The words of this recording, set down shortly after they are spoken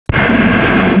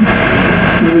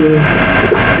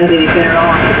that he's better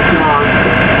off if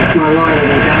it's more loyal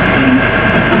than Destiny.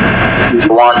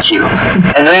 Want you.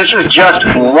 And this is just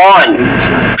one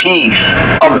piece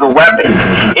of the weapon.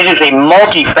 It is a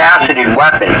multifaceted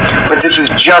weapon, but this is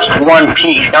just one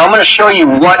piece. Now I'm going to show you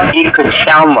what it could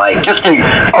sound like. Just a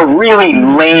really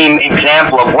lame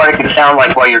example of what it could sound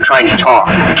like while you're trying to talk.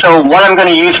 So what I'm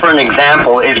going to use for an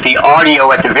example is the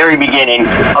audio at the very beginning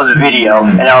of the video,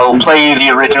 and I'll play you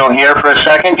the original here for a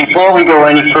second. Before we go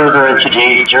any further in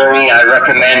today's journey, I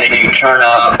recommend that you turn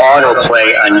off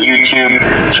autoplay on YouTube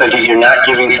so that you're not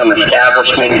giving some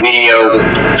establishment video.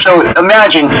 So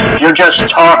imagine you're just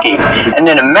talking, and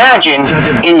then imagine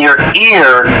in your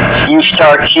ear you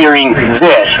start hearing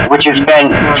this, which has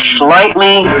been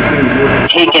slightly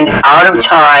taken out of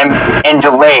time and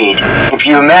delayed. If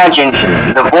you imagine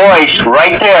the voice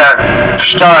right there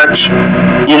starts,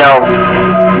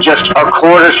 just a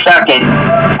quarter second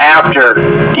after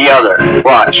the other.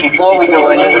 Watch. Before we go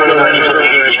any further into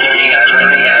today's journey,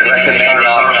 I recommend turn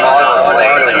off autoplay.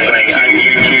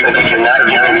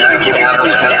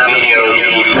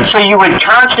 So you would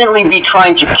constantly be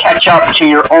trying to catch up to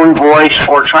your own voice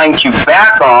or trying to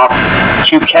back off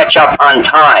to catch up on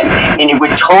time, and it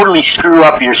would totally screw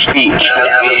up your speech.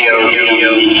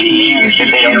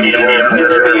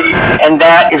 And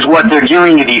that is what they're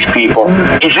doing to these people.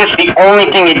 Is this the only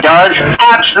thing it does?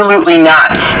 Absolutely not.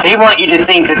 They want you to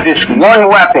think that this one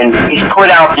weapon is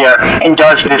put out there and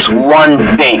does this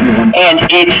one thing. And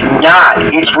it's not.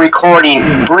 It's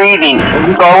recording, breathing,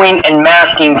 going and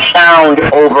masking sound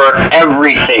over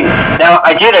everything. Now,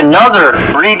 I did another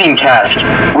breathing test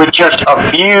with just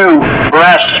a few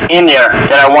breaths in there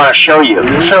that I want to show you.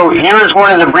 So here is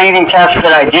one of the breathing tests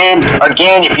that I did.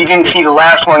 Again, if you didn't see the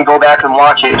last one, go back and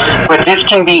watch it. But this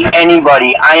can be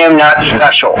anybody. I am not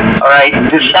special. All right?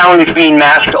 This sound is being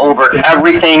masked over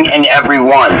everything and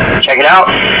everyone. Check it out.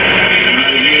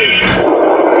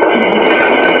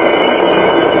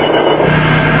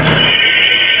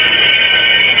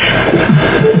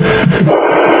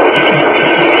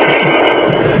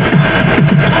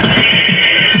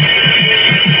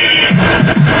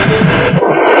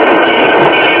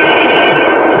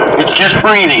 It's just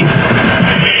breathing.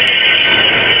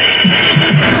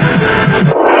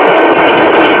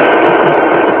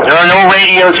 There are no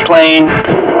radios playing.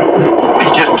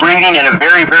 It's just breathing in a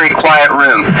very, very quiet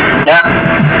room.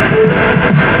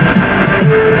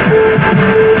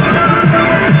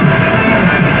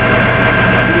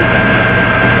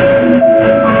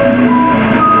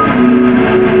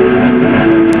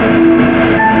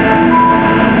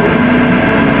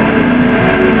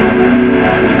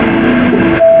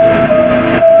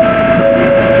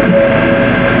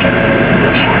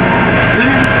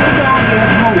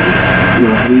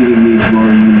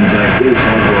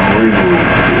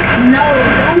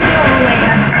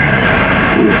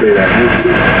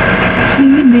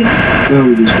 No,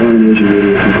 we just found an Asian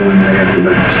video from going back after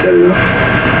that set it up.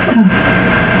 Oh.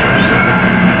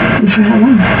 For how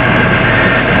long?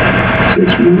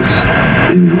 6 months.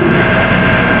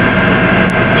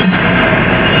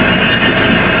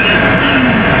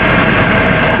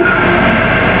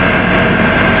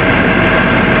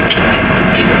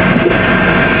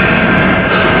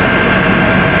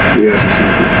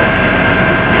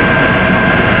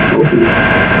 Open it.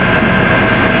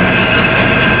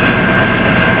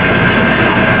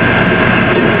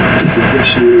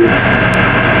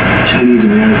 Chinese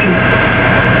American.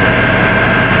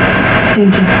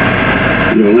 Thank you.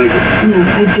 You don't like it? No,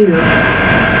 I do.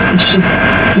 It's just,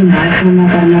 I found out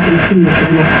that I'm not going to see you for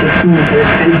the next 6 months. I was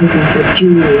kind of hoping for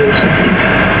jewelry or something.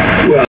 Well,